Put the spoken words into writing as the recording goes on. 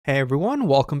Hey everyone,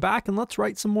 welcome back, and let's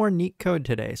write some more neat code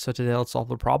today. So today let's solve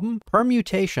the problem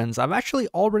permutations. I've actually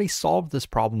already solved this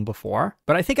problem before,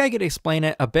 but I think I could explain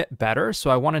it a bit better, so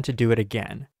I wanted to do it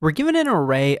again. We're given an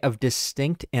array of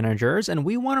distinct integers, and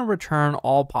we want to return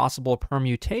all possible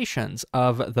permutations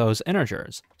of those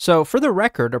integers. So for the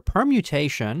record, a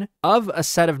permutation of a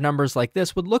set of numbers like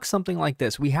this would look something like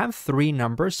this. We have three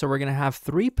numbers, so we're going to have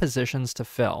three positions to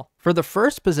fill. For the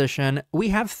first position, we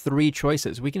have three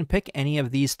choices. We can pick any of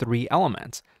these three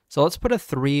elements. So let's put a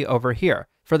 3 over here.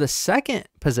 For the second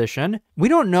position, we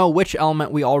don't know which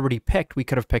element we already picked. We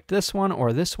could have picked this one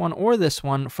or this one or this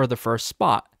one for the first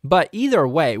spot. But either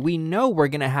way, we know we're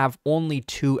going to have only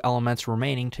two elements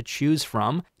remaining to choose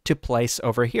from to place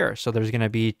over here. So there's going to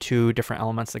be two different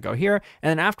elements that go here. And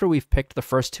then after we've picked the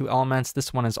first two elements,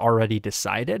 this one is already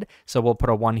decided. So we'll put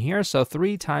a 1 here. So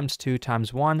 3 times 2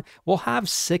 times 1, we'll have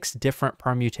 6 different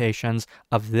permutations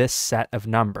of this set of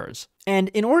numbers. And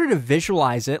in order to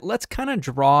visualize it, let's kind of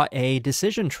draw a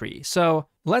decision tree. So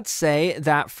let's say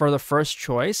that for the first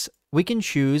choice, we can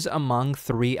choose among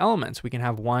 3 elements. We can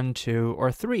have 1, 2, or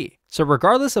 3. So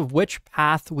regardless of which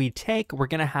path we take, we're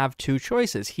going to have two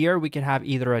choices. Here we can have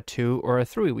either a 2 or a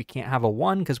 3. We can't have a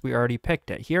 1 because we already picked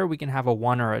it. Here we can have a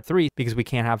 1 or a 3 because we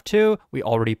can't have 2. We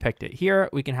already picked it. Here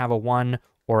we can have a 1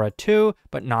 or a 2,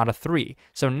 but not a 3.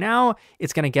 So now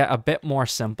it's going to get a bit more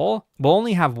simple. We'll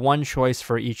only have one choice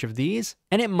for each of these,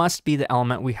 and it must be the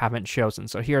element we haven't chosen.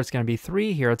 So here it's going to be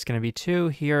 3, here it's going to be 2,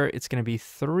 here it's going to be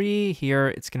 3, here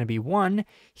it's going to be 1,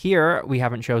 here we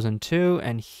haven't chosen 2,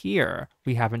 and here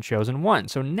we haven't chosen 1.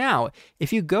 So now,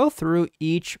 if you go through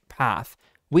each path,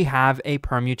 we have a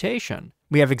permutation.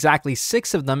 We have exactly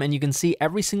 6 of them, and you can see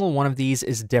every single one of these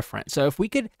is different. So if we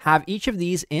could have each of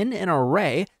these in an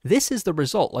array, this is the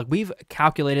result. Like, we've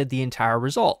calculated the entire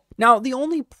result. Now, the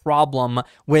only problem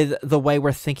with the way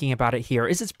we're thinking about it here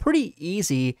is it's pretty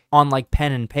easy on like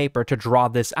pen and paper to draw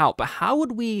this out, but how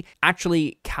would we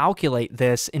actually calculate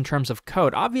this in terms of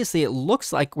code? Obviously, it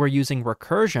looks like we're using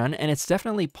recursion, and it's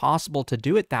definitely possible to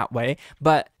do it that way,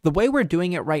 but the way we're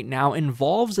doing it right now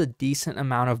involves a decent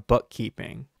amount of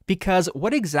bookkeeping. Because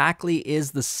what exactly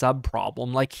is the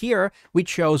subproblem? Like here, we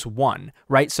chose 1,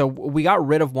 right? So we got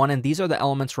rid of 1, and these are the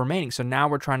elements remaining. So now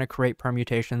we're trying to create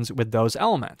permutations with those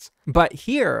elements. But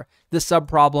here, the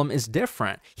subproblem is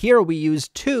different. Here we use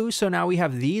 2, so now we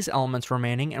have these elements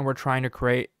remaining, and we're trying to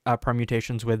create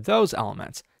permutations with those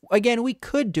elements. Again, we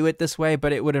could do it this way,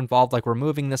 but it would involve like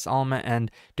removing this element and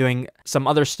doing some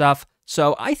other stuff.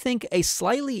 So I think a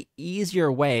slightly easier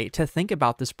way to think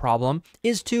about this problem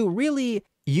is to really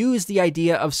use the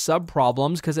idea of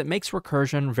subproblems, because it makes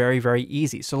recursion very, very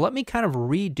easy. So let me kind of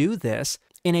redo this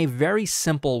in a very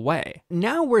simple way.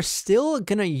 Now we're still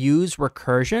going to use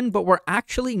recursion, but we're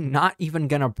actually not even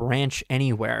going to branch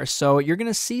anywhere. So you're going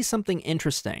to see something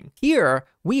interesting. Here,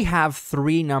 we have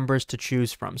 3 numbers to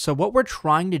choose from. So what we're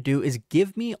trying to do is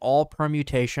give me all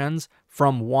permutations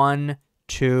from 1,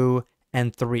 2,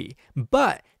 and 3.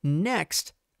 But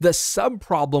next, the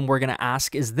subproblem we're going to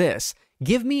ask is this.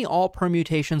 Give me all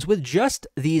permutations with just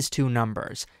these 2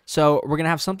 numbers. So we're going to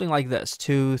have something like this,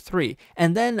 2, 3.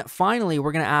 And then finally,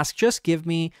 we're going to ask, just give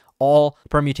me all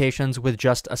permutations with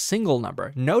just a single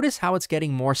number. Notice how it's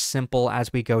getting more simple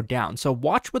as we go down. So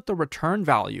watch what the return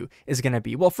value is going to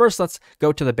be. Well, first, let's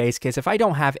go to the base case. If I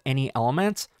don't have any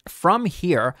elements, from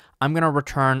here, I'm going to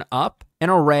return up an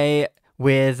array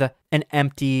with an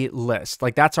empty list.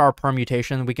 Like, that's our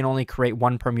permutation. We can only create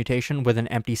one permutation with an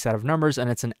empty set of numbers, and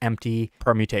it's an empty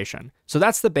permutation. So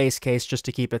that's the base case, just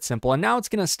to keep it simple. And now it's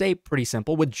going to stay pretty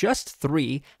simple. With just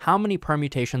 3, how many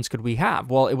permutations could we have?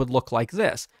 Well, it would look like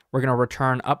this. We're going to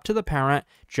return up to the parent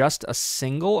just a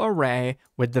single array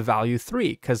with the value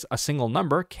 3, because a single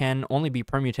number can only be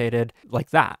permutated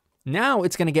like that. Now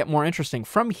it's going to get more interesting.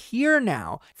 From here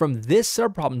now, from this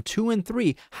subproblem 2 and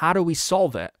 3, how do we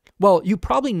solve it? Well, you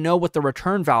probably know what the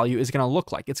return value is going to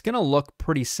look like. It's going to look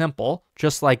pretty simple,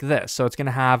 just like this. So it's going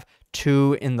to have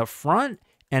 2 in the front,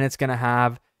 and it's going to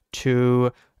have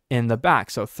 2 in the back.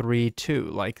 So 3, 2,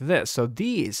 like this. So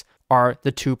these are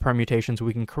the 2 permutations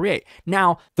we can create.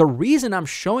 Now, the reason I'm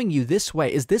showing you this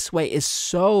way is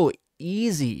so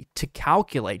easy to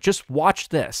calculate. Just watch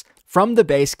this. From the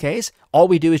base case, all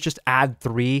we do is just add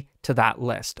 3 to that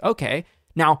list. Okay.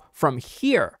 Now, from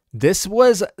here, this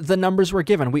was the numbers we're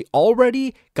given. We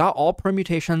already got all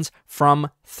permutations from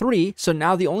 3, so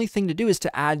now the only thing to do is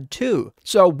to add 2.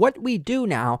 So what we do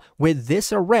now with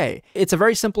this array, it's a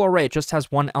very simple array. It just has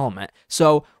one element.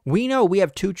 So we know we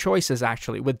have 2 choices,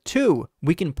 actually. With 2,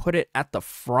 we can put it at the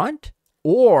front,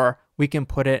 or we can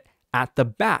put it at the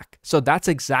back. So that's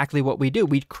exactly what we do.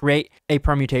 We create a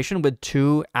permutation with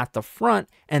 2 at the front,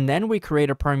 and then we create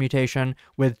a permutation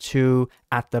with 2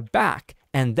 at the back.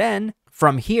 And then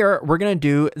from here, we're going to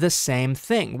do the same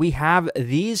thing. We have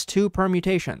these 2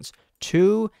 permutations,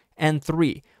 2 and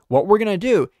 3. What we're going to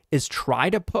do is try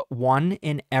to put 1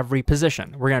 in every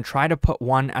position. We're going to try to put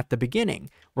 1 at the beginning.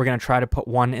 We're going to try to put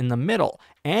 1 in the middle,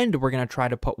 and we're going to try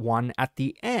to put 1 at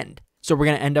the end. So we're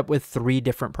going to end up with 3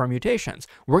 different permutations.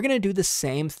 We're going to do the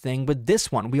same thing with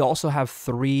this one. We also have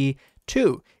 3,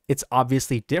 2. It's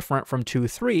obviously different from 2,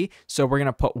 3. So we're going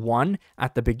to put 1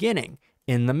 at the beginning,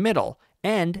 in the middle,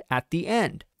 and at the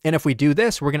end. And if we do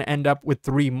this, we're going to end up with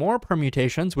 3 more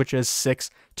permutations, which is 6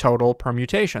 total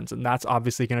permutations. And that's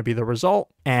obviously going to be the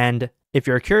result. And if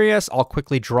you're curious, I'll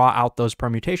quickly draw out those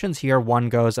permutations. Here, 1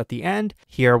 goes at the end.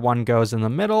 Here, 1 goes in the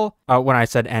middle. When I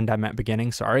said end, I meant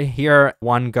beginning, sorry. Here,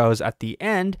 1 goes at the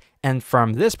end. And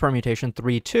from this permutation,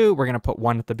 3, 2, we're going to put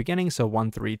 1 at the beginning. So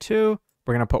 1, 3, 2.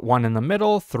 We're going to put 1 in the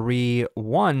middle, 3,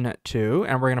 1, 2,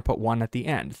 and we're going to put 1 at the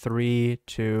end, 3,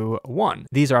 2, 1.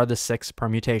 These are the 6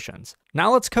 permutations.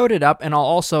 Now let's code it up, and I'll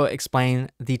also explain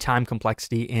the time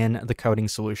complexity in the coding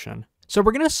solution. So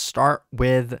we're going to start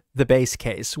with the base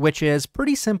case, which is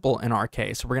pretty simple in our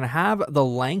case. We're going to have the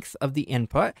length of the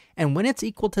input, and when it's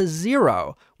equal to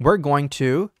 0, we're going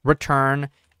to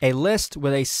return a list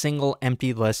with a single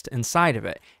empty list inside of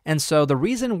it. And so the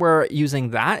reason we're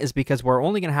using that is because we're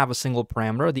only going to have a single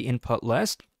parameter, the input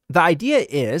list. The idea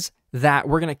is that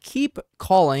we're going to keep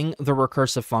calling the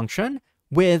recursive function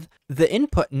with the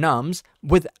input nums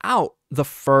without the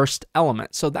first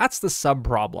element. So that's the sub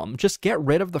problem. Just get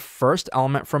rid of the first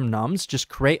element from nums, just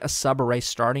create a subarray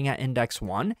starting at index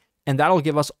 1, and that'll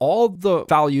give us all the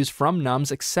values from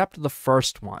nums except the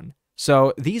first one.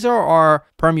 So these are our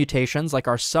permutations, like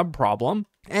our subproblem.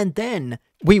 And then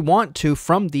we want to,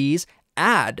 from these,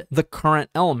 add the current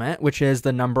element, which is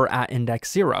the number at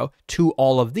index 0, to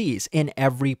all of these in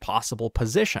every possible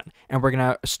position. And we're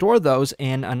going to store those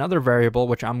in another variable,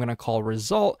 which I'm going to call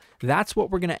result. That's what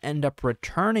we're going to end up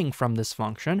returning from this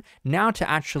function. Now to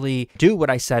actually do what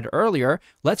I said earlier,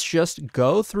 let's just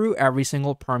go through every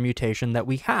single permutation that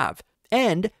we have.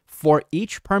 And for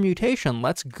each permutation,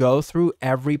 let's go through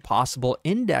every possible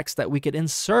index that we could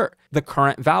insert the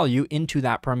current value into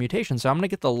that permutation. So I'm going to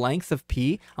get the length of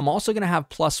p. I'm also going to have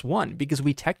 +1 because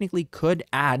we technically could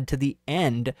add to the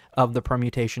end of the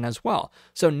permutation as well.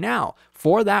 So now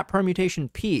for that permutation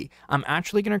p, I'm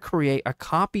actually going to create a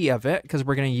copy of it because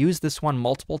we're going to use this one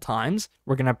multiple times.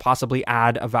 We're going to possibly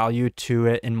add a value to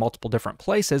it in multiple different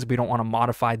places. We don't want to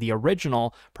modify the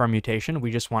original permutation.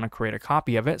 We just want to create a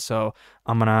copy of it. So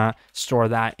I'm going to store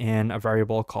that in a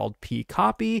variable called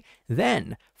pcopy.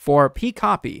 Then for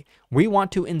pcopy, we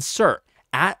want to insert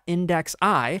at index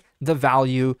I the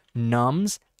value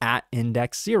nums at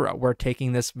index 0. We're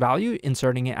taking this value,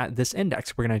 inserting it at this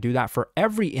index. We're going to do that for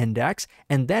every index,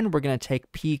 and then we're going to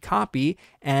take pcopy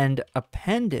and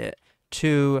append it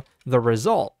to the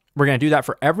result. We're going to do that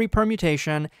for every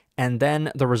permutation, and then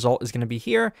the result is going to be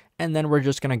here, and then we're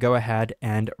just going to go ahead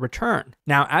and return.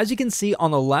 Now, as you can see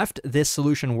on the left, this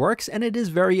solution works, and it is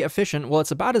very efficient. Well, it's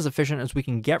about as efficient as we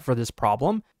can get for this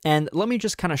problem. And let me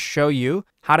just kind of show you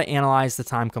how to analyze the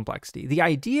time complexity. The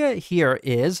idea here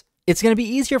is it's going to be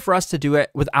easier for us to do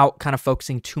it without kind of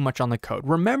focusing too much on the code.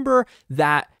 Remember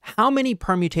that how many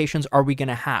permutations are we going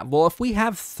to have? Well, if we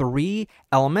have 3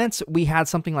 elements, we had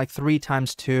something like 3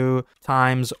 times 2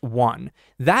 times 1.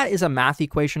 That is a math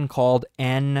equation called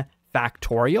n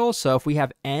factorial. So if we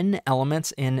have n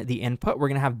elements in the input, we're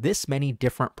going to have this many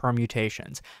different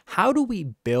permutations. How do we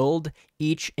build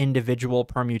each individual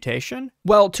permutation?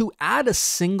 Well, to add a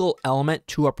single element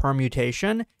to a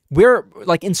permutation, we're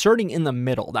like inserting in the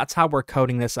middle. That's how we're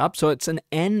coding this up. So it's an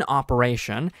n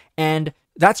operation, and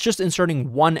that's just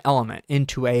inserting one element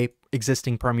into a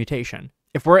existing permutation.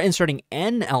 If we're inserting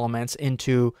n elements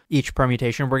into each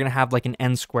permutation, we're going to have like an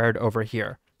n squared over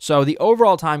here. So the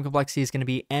overall time complexity is going to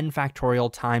be n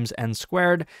factorial times n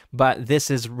squared, but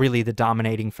this is really the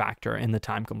dominating factor in the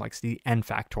time complexity, n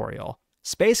factorial.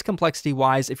 Space complexity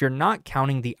wise, if you're not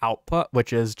counting the output,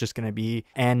 which is just going to be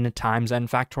n times n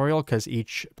factorial, because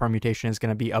each permutation is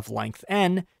going to be of length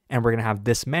n, and we're going to have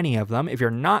this many of them. If you're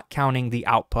not counting the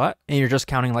output and you're just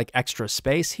counting like extra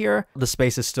space here, the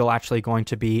space is still actually going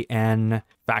to be n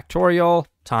factorial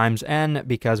times n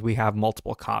because we have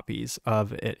multiple copies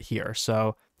of it here.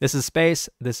 So this is space,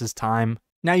 this is time.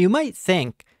 Now you might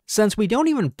think, since we don't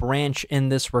even branch in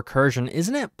this recursion,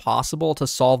 isn't it possible to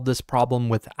solve this problem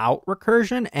without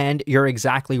recursion? And you're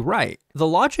exactly right. the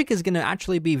logic is going to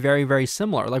actually be very, very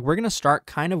similar. Like we're going to start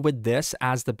kind of with this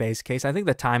as the base case. I think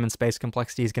the time and space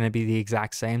complexity is going to be the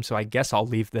exact same, so I guess I'll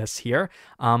leave this here.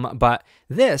 But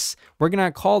this, we're going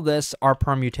to call this our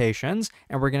permutations,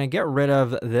 and we're going to get rid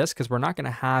of this because we're not going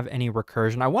to have any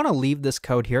recursion. I want to leave this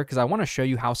code here because I want to show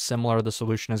you how similar the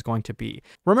solution is going to be.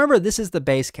 Remember, this is the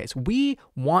base case. We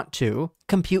want to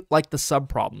compute like the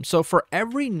subproblem. So for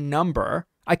every number,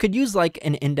 I could use like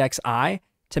an index I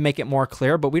to make it more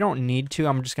clear, but we don't need to.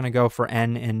 I'm just going to go for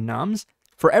n in nums.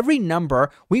 For every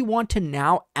number, we want to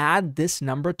now add this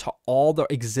number to all the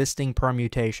existing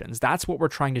permutations. That's what we're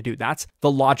trying to do. That's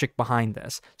the logic behind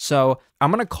this. So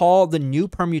I'm going to call the new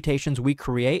permutations we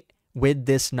create with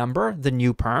this number the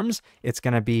new perms. It's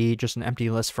going to be just an empty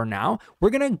list for now.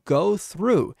 We're going to go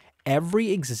through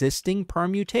every existing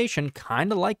permutation,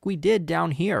 kind of like we did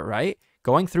down here, right?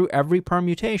 Going through every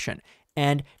permutation.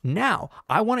 And now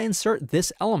I want to insert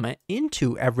this element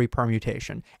into every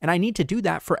permutation, and I need to do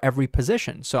that for every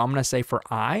position. So I'm going to say for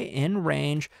I in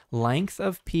range length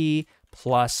of P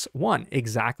plus 1,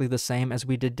 exactly the same as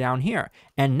we did down here.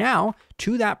 And now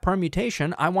to that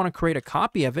permutation, I want to create a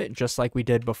copy of it just like we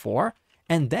did before.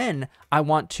 And then I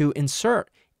want to insert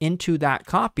into that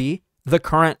copy the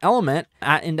current element.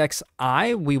 At index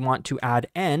I, we want to add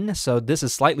n. So this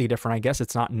is slightly different, I guess.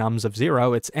 It's not nums of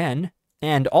 0, it's n.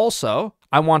 And also,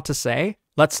 I want to say,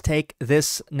 let's take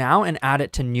this now and add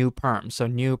it to new perms. So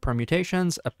new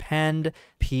permutations, append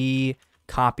p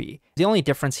copy. The only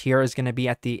difference here is going to be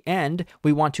at the end,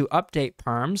 we want to update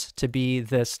perms to be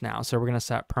this now. So we're going to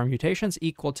set permutations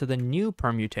equal to the new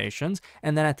permutations.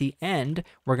 And then at the end,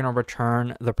 we're going to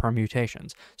return the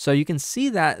permutations. So you can see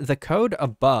that the code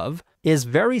above is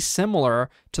very similar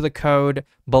to the code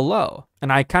below.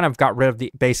 And I kind of got rid of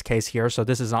the base case here, so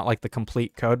this is not like the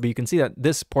complete code, but you can see that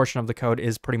this portion of the code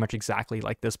is pretty much exactly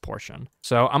like this portion.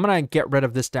 So I'm gonna get rid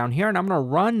of this down here, and I'm gonna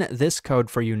run this code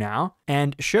for you now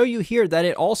and show you here that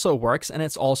it also works, and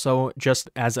it's also just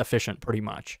as efficient pretty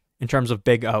much, in terms of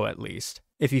big O at least.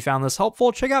 If you found this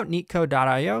helpful, check out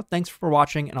Leetcode.io. Thanks for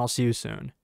watching, and I'll see you soon.